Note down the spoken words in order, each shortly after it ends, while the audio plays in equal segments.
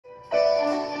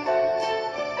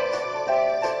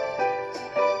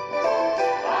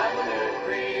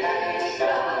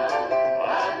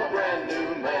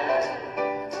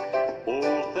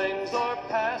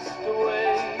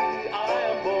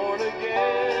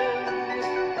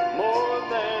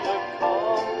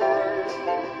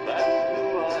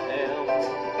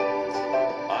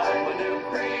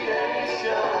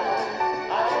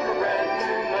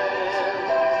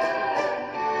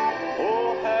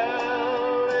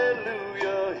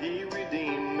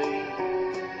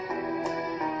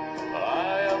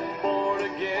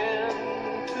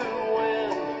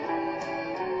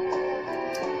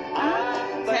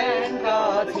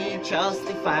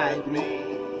justified me.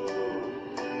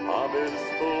 Of his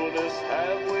fullness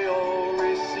have we all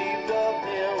received of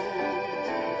him.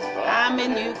 I'm a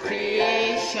new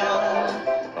creation,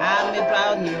 I'm a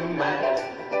brand new man.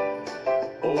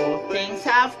 All things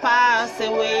have passed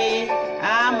away,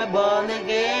 I'm a born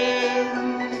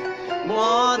again.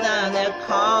 More than a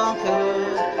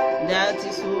conqueror, that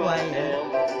is who I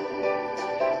am.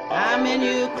 I'm a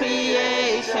new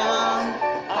creation,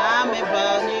 I'm a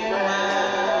brand new man.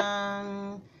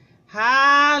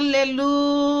 Hallelujah,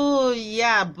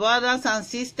 brothers and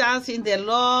sisters in the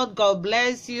Lord. God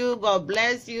bless you, God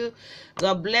bless you,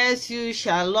 God bless you.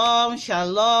 Shalom,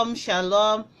 shalom,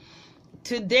 shalom.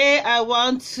 Today I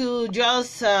want to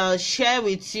just share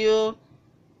with you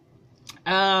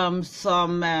some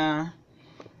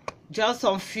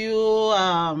few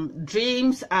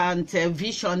dreams and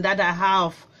vision that I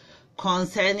have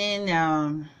concerning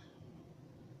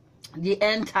the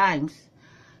end times,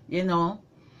 you know.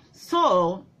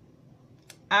 So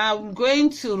I'm going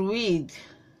to read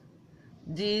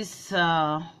this.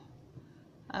 I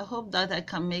hope that I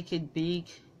can make it big.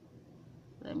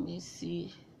 Let me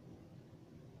see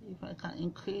if I can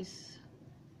increase.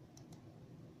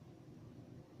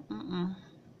 No.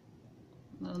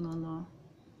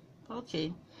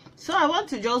 Okay, so I want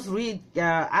to just read.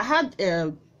 I had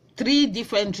 3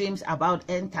 different dreams about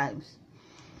end times,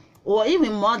 or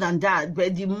even more than that,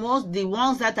 but the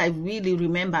ones that I really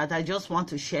remembered, I just want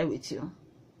to share with you.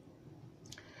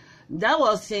 That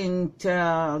was in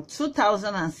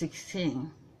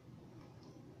 2016.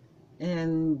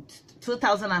 In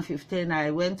 2015,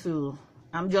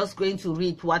 I'm just going to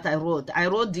read what I wrote. I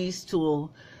wrote this to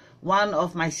one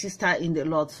of my sister in the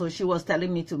Lord, so she was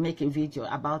telling me to make a video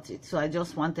about it. So I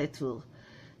just wanted to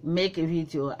make a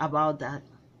video about that.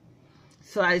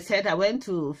 So I said I went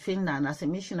to Findland as a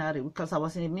missionary, because I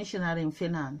was a missionary in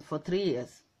Finland for 3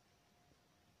 years.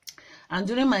 And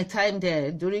during my time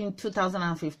there, during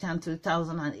 2015 to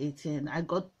 2018, I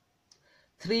got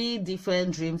 3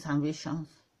 different dreams and visions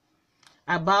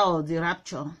about the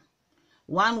rapture.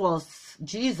 One was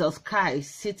Jesus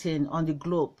Christ sitting on the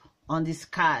globe, on the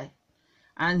sky,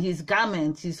 and his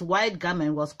garment, his white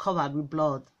garment, was covered with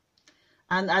blood.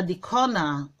 And at the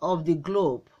corner of the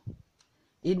globe,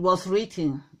 it was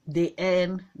written, "The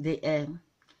end, the end."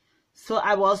 So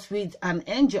I was with an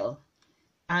angel,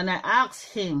 and I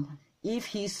asked him if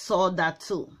he saw that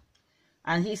too.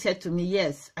 And he said to me,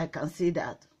 "Yes, I can see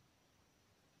that."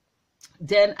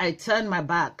 Then I turned my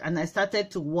back and I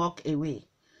started to walk away,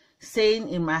 saying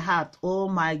in my heart, "Oh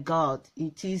my God,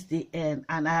 it is the end,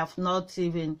 and I have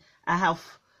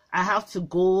to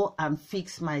go and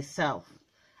fix myself.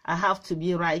 I have to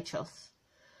be righteous."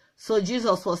 So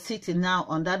Jesus was sitting now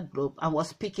on that globe and was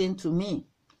speaking to me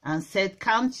and said,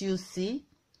 "Can't you see?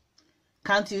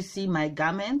 Can't you see my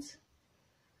garment?"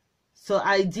 So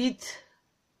I did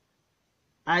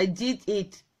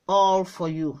it all for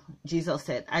you, Jesus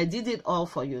said. I did it all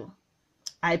for you.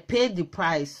 I paid the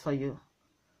price for you.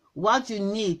 What you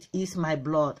need is my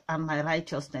blood and my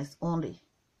righteousness only.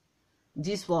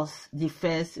 This was the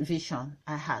first vision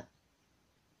I had.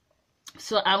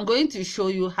 So I'm going to show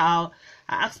you how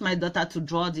I asked my daughter to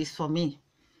draw this for me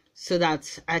so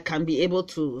that I can be able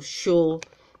to show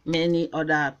many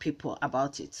other people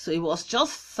about it. So it was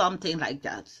just something like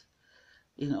that.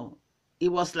 You know, it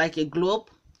was like a globe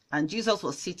and Jesus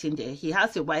was sitting there. He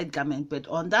has a white garment, but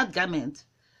on that garment,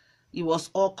 it was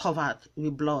all covered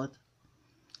with blood.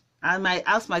 And I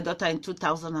asked my daughter in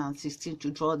 2016 to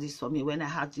draw this for me when I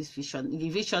had this vision. The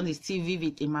vision is still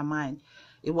vivid in my mind.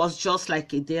 It was just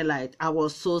like a daylight. I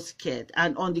was so scared.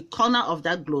 And on the corner of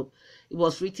that globe, it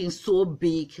was written so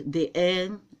big, "The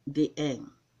end, the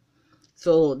end."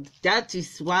 So that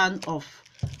is one of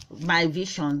my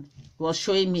vision. Was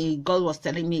showing me, God was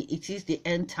telling me, it is the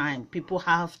end time. People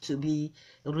have to be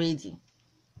ready.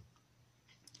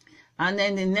 And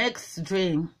then the next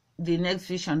dream, the next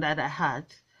vision that I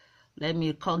had, let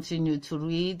me continue to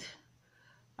read.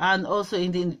 And also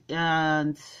in the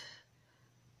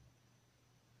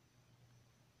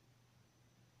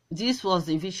this was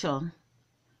a vision.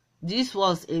 This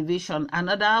was a vision.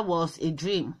 Another was a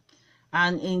dream.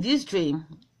 And in this dream,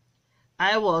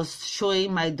 I was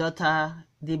showing my daughter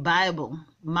the Bible,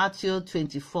 Matthew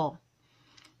 24,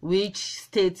 which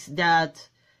states that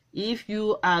if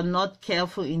you are not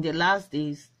careful in the last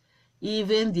days,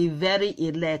 even the very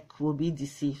elect will be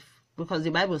deceived. Because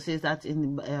the Bible says that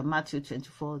in Matthew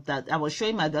 24, that I was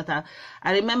showing my daughter.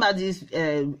 I remember this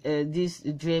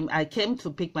dream. I came to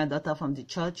pick my daughter from the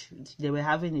church. They were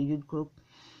having a youth group.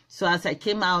 So as I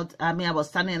came out, I was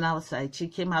standing outside. She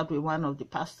came out with one of the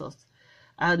pastors.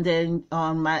 And then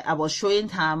I was showing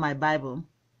her my Bible.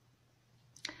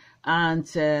 and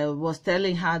was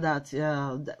telling her that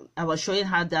I was showing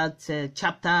her that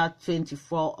chapter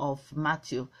 24 of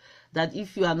Matthew, that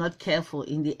if you are not careful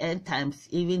in the end times,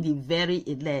 even the very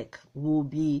elect will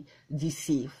be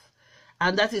deceived.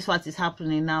 And that is what is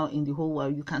happening now in the whole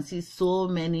world. You can see so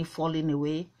many falling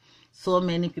away. So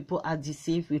many people are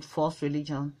deceived with false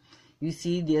religion. You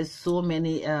see, there's so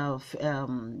many,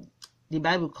 the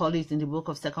Bible calls it in the book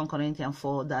of 2 Corinthians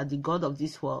 4, that the God of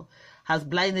this world has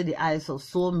blinded the eyes of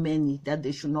so many that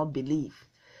they should not believe.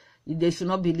 They should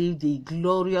not believe the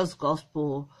glorious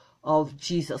gospel of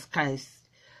Jesus Christ.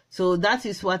 So that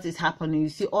is what is happening. You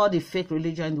see all the fake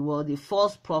religion in the world, the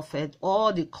false prophet,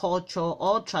 all the culture,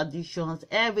 all traditions,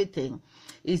 everything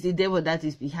is the devil that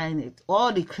is behind it.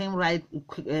 All the cream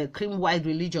white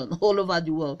religion all over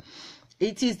the world,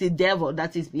 it is the devil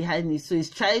that is behind it. So he's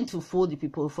trying to fool the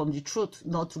people from the truth,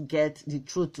 not to get the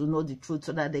truth, to know the truth,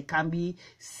 so that they can be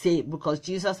saved, because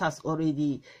Jesus has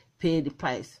already paid the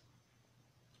price.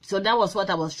 So that was what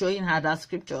I was showing her, that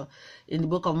scripture in the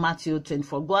book of Matthew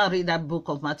 24. Go and read that book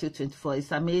of Matthew 24.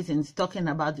 It's amazing. It's talking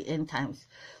about the end times.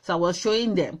 So I was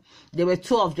showing them. There were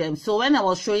two of them. So when I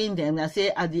was showing them, I say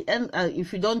at the end,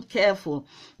 if you don't careful,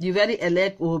 the very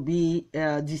elect will be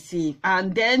deceived.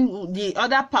 And then the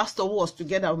other pastor who was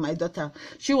together with my daughter,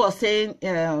 she was saying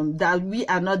that we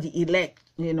are not the elect.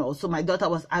 You know, so my daughter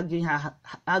was arguing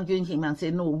him and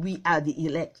saying, no, we are the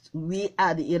elect. We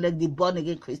are the elect. The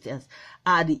born-again Christians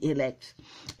are the elect.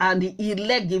 And the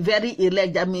elect, the very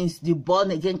elect, that means the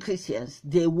born-again Christians,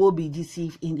 they will be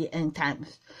deceived in the end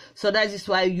times. So that is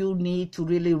why you need to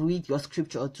really read your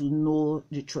scripture to know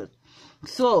the truth.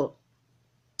 So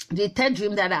the third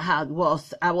dream that I had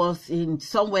was, I was in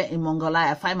somewhere in Mongoli.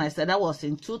 I find myself, that was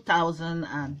in 2000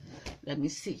 and, let me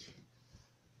see.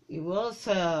 It was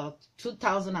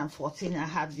 2014, I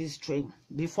had this dream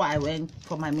before I went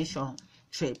for my mission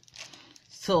trip.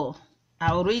 So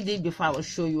I'll read it before I will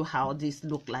show you how this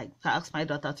looked like. I asked my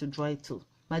daughter to draw it too.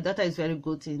 My daughter is very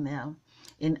good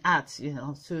in art, you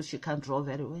know, so she can draw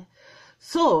very well.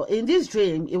 So in this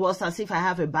dream, it was as if I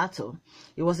have a battle.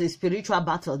 It was a spiritual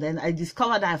battle. Then I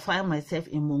discovered that I found myself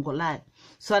in Mongoli.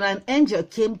 So an angel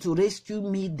came to rescue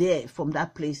me there from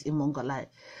that place in Mongoli.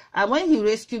 And when he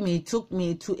rescued me, he took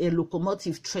me to a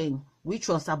locomotive train, which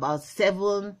was about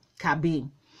 7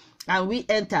 cabins. And we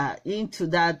enter into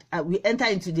that, we enter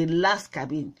into the last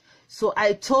cabin. So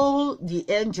I told the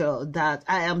angel that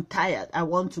I am tired, I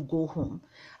want to go home.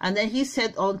 And then he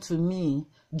said unto me,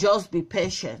 just be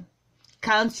patient.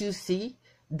 Can't you see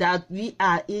that we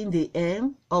are in the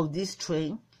end of this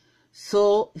train?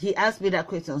 So he asked me that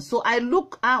question. So I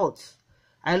look out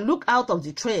of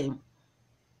the train,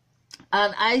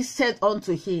 and I said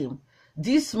unto him,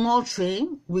 this small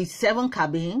train with 7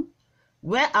 cabins,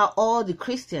 where are all the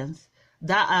Christians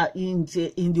that are in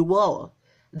the world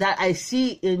that I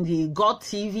see in the God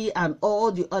TV and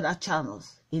all the other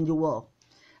channels in the world?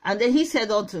 And then he said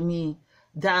unto me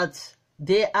that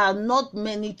there are not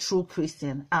many true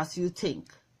Christians as you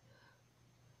think.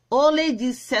 Only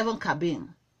these 7 cabins.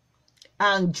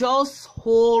 And just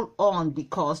hold on,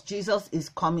 because Jesus is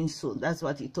coming soon. That's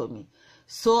what he told me.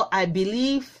 So I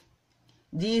believe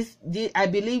this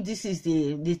is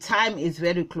the time is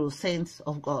very close, saints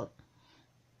of God.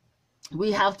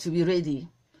 We have to be ready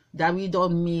that we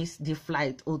don't miss the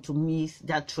flight or to miss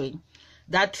that train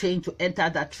to enter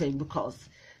that train, because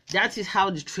that is how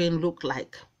the train looked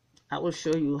like. I will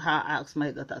show you how I asked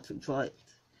my daughter to draw it.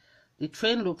 The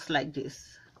train looks like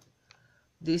this.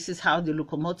 This is how the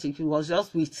locomotive, it was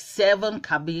just with 7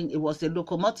 cabins. It was a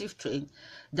locomotive train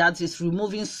that is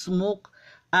removing smoke.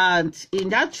 And in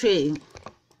that train,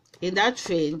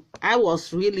 I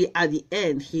was really at the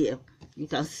end here. You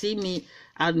can see me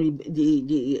and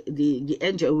the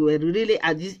angel, we were really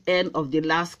at this end of the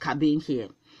last cabin here.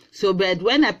 So, but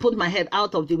when I put my head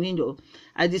out of the window,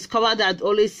 I discovered that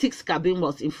only 6 cabins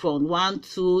was in front. 1,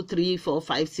 2, 3, 4,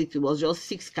 5, 6. It was just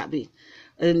 6 cabins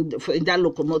in that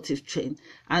locomotive train.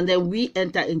 And then we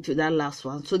enter into that last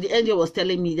one. So the angel was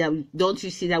telling me that, don't you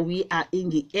see that we are in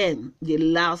the end, the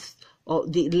last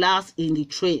in the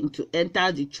train, to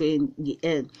enter the train, the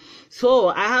end. So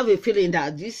I have a feeling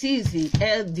that this is the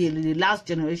end, the last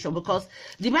generation, because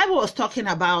the Bible was talking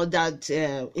about that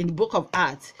in the book of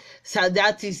Acts. So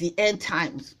that is the end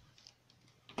times.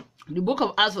 The book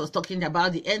of Acts was talking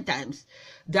about the end times,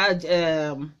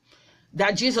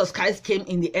 that Jesus Christ came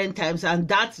in the end times, and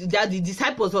that the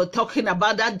disciples were talking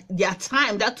about that their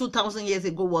time, that 2,000 years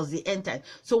ago was the end time.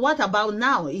 So what about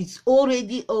now? It's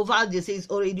already over. They say it's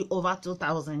already over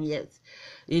 2,000 years,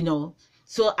 you know.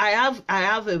 So I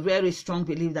have a very strong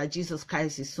belief that Jesus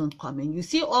Christ is soon coming. You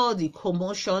see all the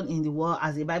commotion in the world,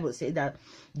 as the Bible says that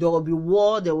there will be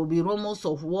war, there will be rumors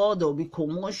of war, there will be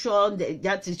commotion.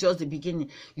 That is just the beginning.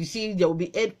 You see, there will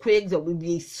be earthquakes, there will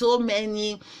be so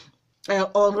many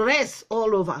unrest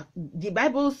all over. The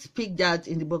Bible speak that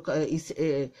in the book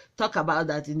talk about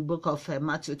that in the book of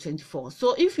Matthew 24.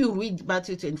 So if you read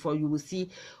Matthew 24, you will see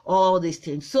all these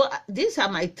things. So these are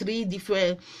my 3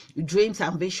 different dreams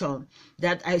and visions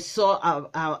that I saw.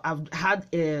 I've had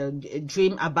a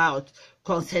dream about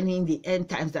concerning the end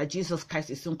times, that Jesus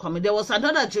Christ is soon coming. There was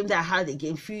another dream that I had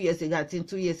again a few years ago, I think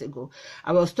 2 years ago.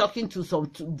 I was talking to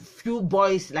few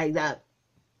boys like that.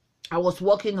 I was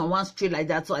walking on one street like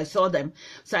that, so I saw them.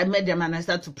 So I met them and I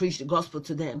started to preach the gospel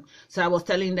to them. So I was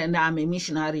telling them that I'm a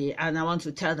missionary and I want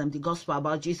to tell them the gospel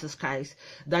about Jesus Christ,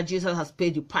 that Jesus has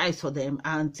paid the price for them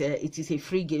and it is a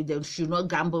free gift. They should not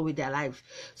gamble with their life.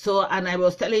 So, and I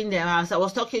was telling them, as I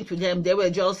was talking to them, they were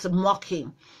just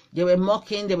mocking. They were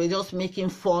mocking, they were just making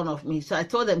fun of me. So I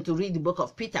told them to read the book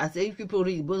of Peter. I said, if people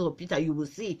read the book of Peter, you will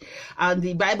see. And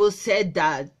the Bible said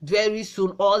that very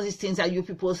soon, all these things that you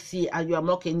people see and you are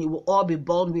mocking, it will all be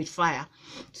burned with fire.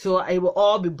 So it will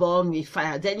all be burned with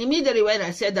fire. Then immediately when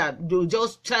I said that, they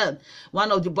just turned.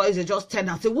 One of the boys, they just turned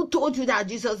and said, who told you that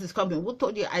Jesus is coming? Who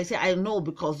told you? I said, I know,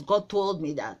 because God told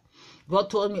me that. God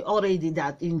told me already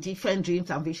that in different dreams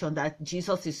and visions that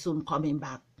Jesus is soon coming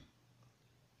back.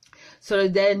 So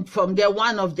then from there,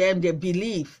 one of them, they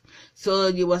believe.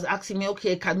 So he was asking me,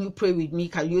 okay, can you pray with me?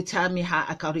 Can you tell me how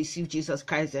I can receive Jesus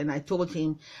Christ? And I told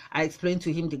him, I explained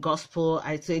to him the gospel.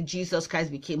 I said, Jesus Christ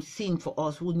became sin for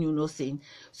us who knew no sin,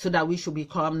 so that we should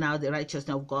become now the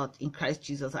righteousness of God in Christ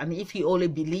Jesus. And if he only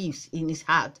believes in his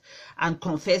heart and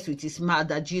confess with his mouth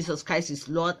that Jesus Christ is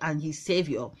Lord and his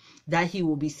Savior, that he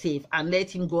will be saved. And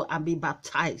let him go and be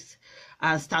baptized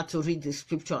and start to read the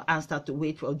scripture and start to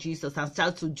wait for Jesus and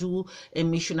start to do a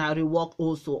missionary work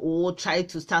also, or try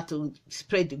to start to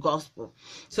spread the gospel.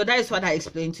 So that is what I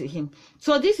explained to him.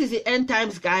 So this is the end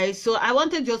times, guys. So I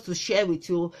wanted just to share with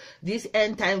you these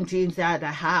end time dreams that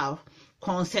I have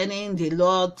concerning the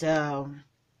Lord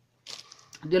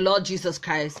Jesus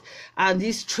Christ, and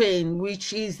this train,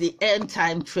 which is the end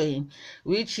time train,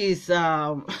 which is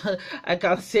I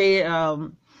can say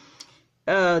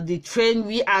the train.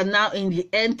 We are now in the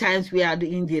end times. We are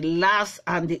in the last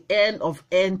and the end of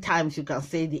end times. You can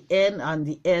say the end and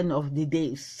the end of the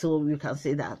days. So you can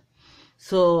say that.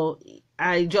 So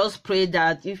I just pray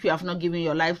that if you have not given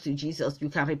your life to Jesus, you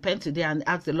can repent today and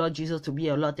ask the Lord Jesus to be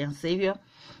your Lord and Savior,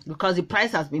 because the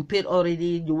price has been paid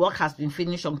already. The work has been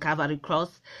finished on Calvary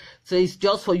cross. So it's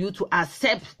just for you to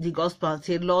accept the gospel and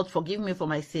say, Lord, forgive me for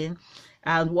my sin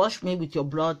and wash me with your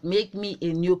blood. Make me a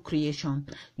new creation.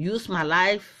 Use my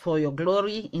life for your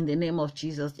glory in the name of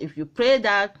Jesus. If you pray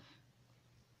that,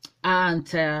 and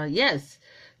yes,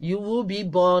 you will be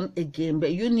born again,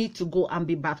 but you need to go and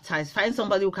be baptized. Find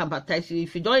somebody who can baptize you.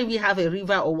 If you don't even have a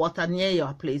river or water near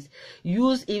your place,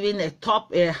 use even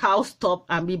a house top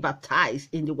and be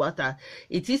baptized in the water.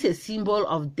 It is a symbol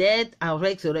of death and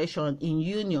resurrection in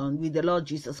union with the Lord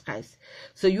Jesus Christ.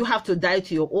 So you have to die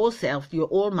to your old self, your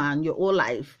old man, your old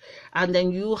life, and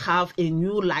then you have a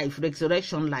new life,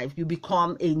 resurrection life. You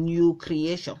become a new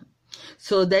creation.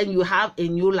 So then you have a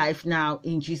new life now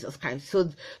in Jesus Christ. So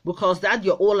because that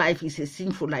your old life is a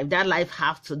sinful life, that life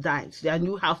has to die. So then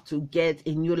you have to get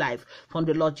a new life from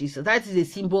the Lord Jesus. That is a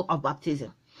symbol of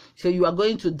baptism. So you are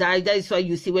going to die. That is why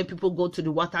you see when people go to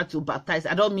the water to baptize.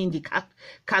 I don't mean the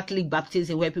Catholic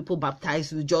baptism where people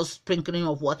baptize with just sprinkling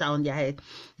of water on their head.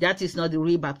 That is not the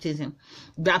real baptism.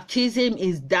 Baptism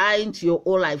is dying to your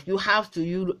old life. You have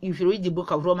to, if you read the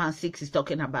book of Romans 6, it's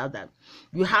talking about that.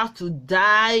 You have to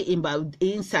die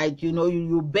inside,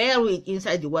 you bury it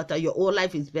inside the water. Your old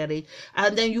life is buried.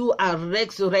 And then you are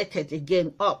resurrected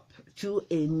again up to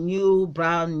a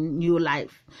brand new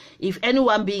life. If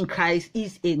anyone be in Christ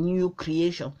is a new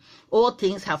creation. All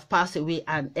things have passed away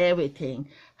and everything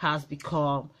has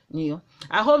become new.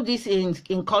 I hope this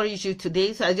encouraged you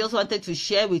today. So I just wanted to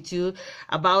share with you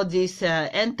about this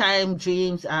end time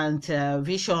dreams and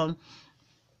vision.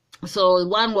 So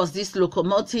one was this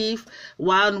locomotive.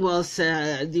 One was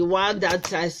the one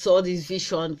that I saw this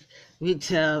vision with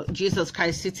Jesus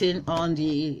Christ sitting on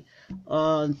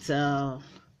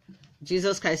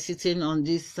Jesus Christ sitting on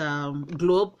this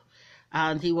globe,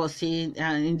 and he was saying,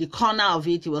 and in the corner of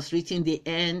it, he was written the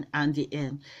end and the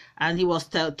end, and he was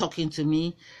talking to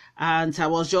me, And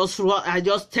I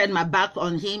just turned my back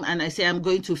on him, and I said, I'm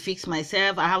going to fix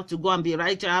myself. I have to go and be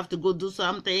righteous. I have to go do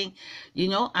something, you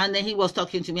know. And then he was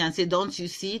talking to me and said, don't you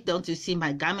see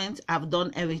my garment? I've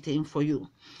done everything for you.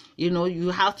 You know, you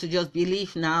have to just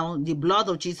believe now the blood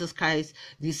of Jesus Christ,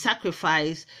 the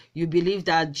sacrifice. You believe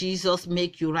that Jesus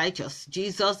make you righteous.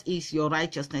 Jesus is your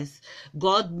righteousness.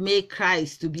 God made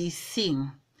Christ to be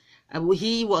sin.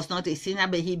 He was not a sinner,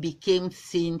 but he became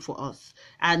sin for us.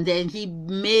 And then he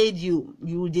made you.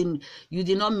 You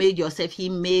did not make yourself. He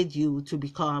made you to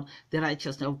become the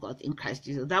righteousness of God in Christ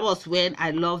Jesus. That was when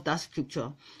I love that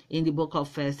scripture in the book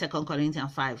of 2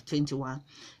 Corinthians 5:21.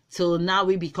 So now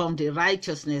we become the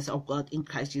righteousness of God in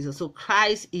Christ Jesus. So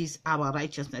Christ is our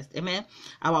righteousness. Amen.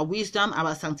 Our wisdom,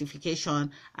 our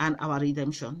sanctification, and our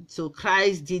redemption. So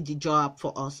Christ did the job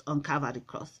for us on Calvary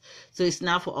cross. So it's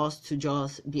now for us to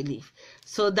just believe.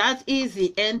 So that is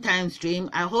the end times dream.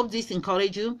 I hope this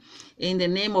encourages you in the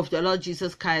name of the Lord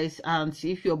Jesus Christ. And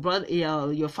if your brother,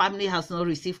 your family has not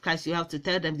received Christ, you have to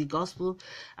tell them the gospel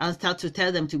and start to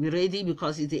tell them to be ready,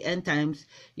 because it's the end times,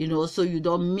 you know, so you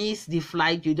don't miss the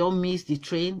flight, you don't miss the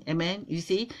train. Amen. You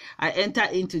see, I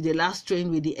entered into the last train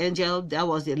with the angel. That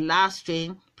was the last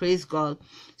train. Praise God.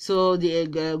 So the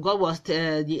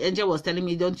angel was telling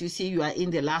me, don't you see, you are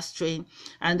in the last train,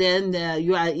 and then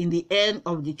you are in the end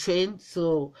of the train.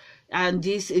 So, and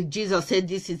Jesus said,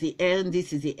 this is the end,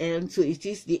 this is the end. So it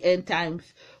is the end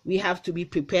times. We have to be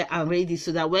prepared and ready,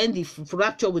 so that when the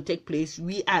rapture will take place,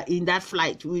 we are in that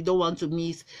flight. We don't want to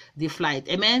miss the flight.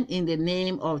 Amen. In the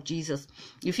name of Jesus.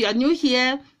 If you are new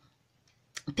here,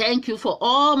 thank you for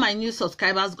all my new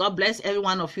subscribers. God bless every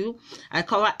one of you. I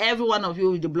cover every one of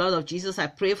you with the blood of Jesus. I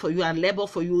pray for you and labor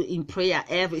for you in prayer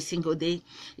every single day.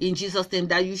 In Jesus' name,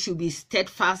 that you should be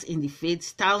steadfast in the faith,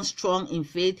 stand strong in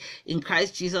faith in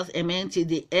Christ Jesus. Amen. Till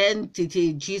the end, till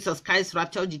Jesus Christ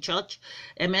rapture the church.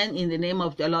 Amen. In the name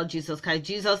of the Lord Jesus Christ.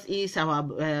 Jesus is our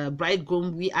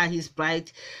bridegroom. We are his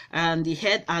bride, and the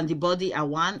head and the body are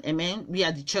one. Amen. We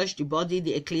are the church, the body,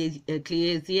 the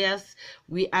ecclesias.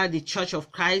 We are the church of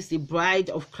Christ, the bride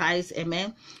of Christ.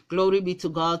 Amen. Glory be to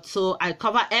God. So I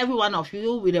cover every one of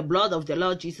you with the blood of the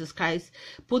Lord Jesus Christ.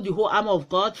 Put the whole armor of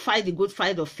God, fight the good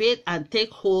fight of faith, and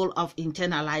take hold of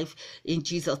eternal life in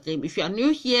Jesus' name. If you are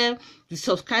new here, you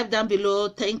subscribe down below.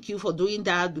 Thank you for doing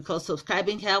that, because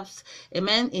subscribing helps.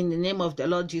 Amen. In the name of the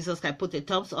Lord Jesus Christ, put a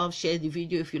thumbs up, share the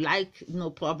video if you like, no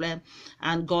problem.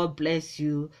 And God bless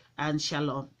you, and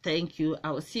shalom. Thank you.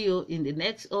 I will see you in the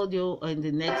next audio or in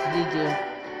the next video.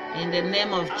 In the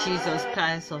name of Jesus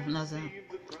Christ of Nazareth.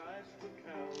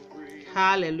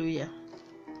 Hallelujah.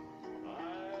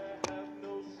 I have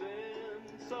no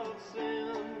sense of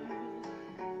sin.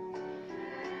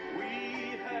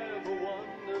 We have a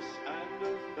oneness and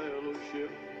a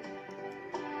fellowship,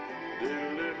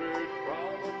 delivered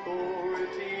from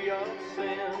authority of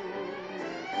sin.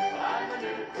 I'm a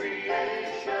new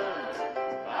creation.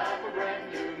 I'm a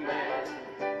brand new man.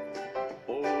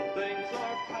 Old things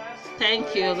are past.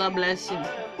 Thank you. God bless you.